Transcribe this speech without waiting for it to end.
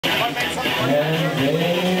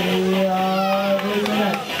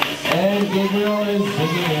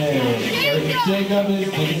Jacob is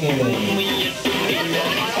kicking it in.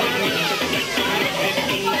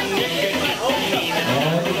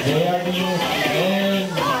 And there he is.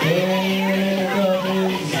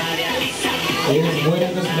 Is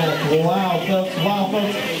winning this match. Wow, folks. Wow,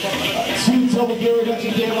 folks. Two double gear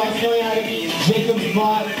reduction gearbox going at it. Jacob's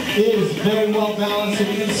bot is very well balanced. And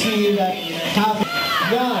you can see that half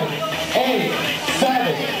 9, 8,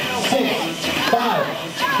 7, 6, 5,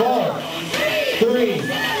 4, 3,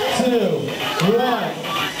 2, 1.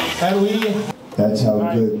 And we... That's how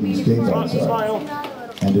good these skateboards are.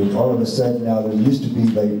 And then all of a sudden now there used to be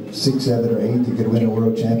like 6, 7, or 8 that could win a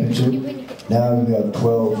world championship. Now we have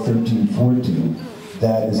 12, 13, 14.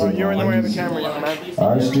 That is you're in the way of the camera, young man.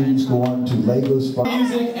 Our students go on to Lagos.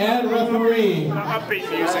 Music and referee. Upbeat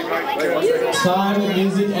music, like Time,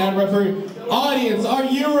 music, and referee. Audience, are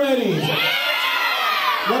you ready?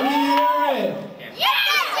 Let me hear it.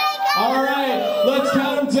 All right, let's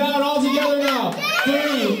count them down all together now. 3,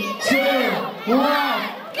 2, 1,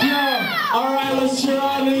 go. All right, let's cheer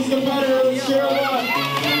on these competitors. Let's cheer them on.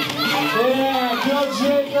 Yeah, go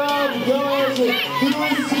Jacob, go Ashley. Who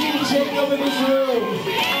is seeing Jacob in this room?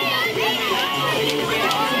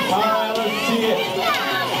 All right, let's see it.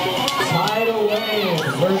 Tidal Wave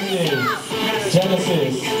versus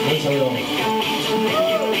Genesis.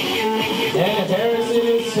 And Harrison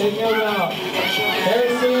is taking him out.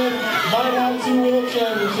 Harrison might have 2 world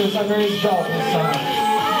championships under his belt this time.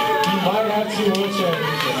 He might have 2 world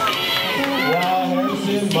championships. Wow,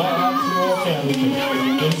 Harrison might have 2 world championships.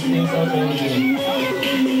 This is amazing.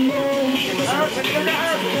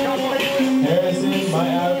 Harrison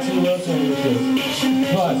might have 2 world championships.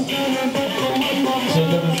 Plus,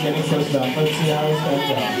 Jacob is getting pushed back. Let's see how this comes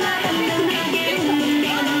out.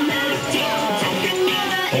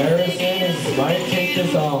 Harrison might take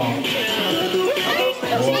this off. Wow.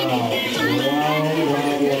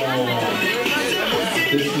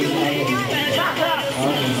 This is amazing.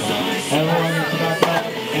 Everyone is back up.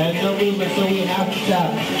 And no movement, so we have to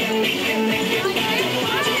tap.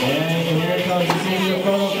 And here it comes. This will be a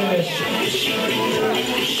photo finish.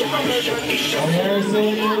 And Harrison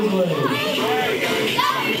is winning.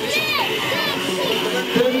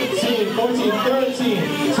 15, 14,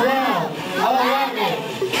 13, 12, 11,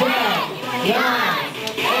 12, 9,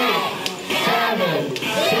 8, 7,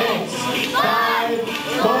 6, 5,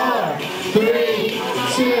 4, 3,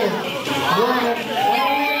 2, 1.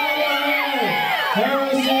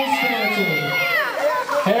 Harrison Stanton.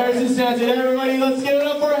 Harrison Stanton. Everybody, let's give it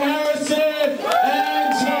up for Harrison and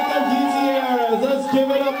Jacob Gutierrez. Let's give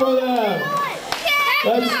it up for them.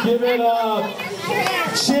 Let's give it up.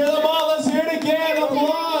 Cheer them on. Let's hear it again.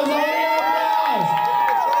 Applause.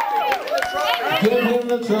 Give him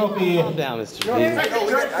the trophy. Calm down, Mr. B.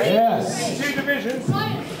 Yes. 2 divisions.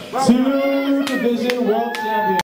 2 division world champions.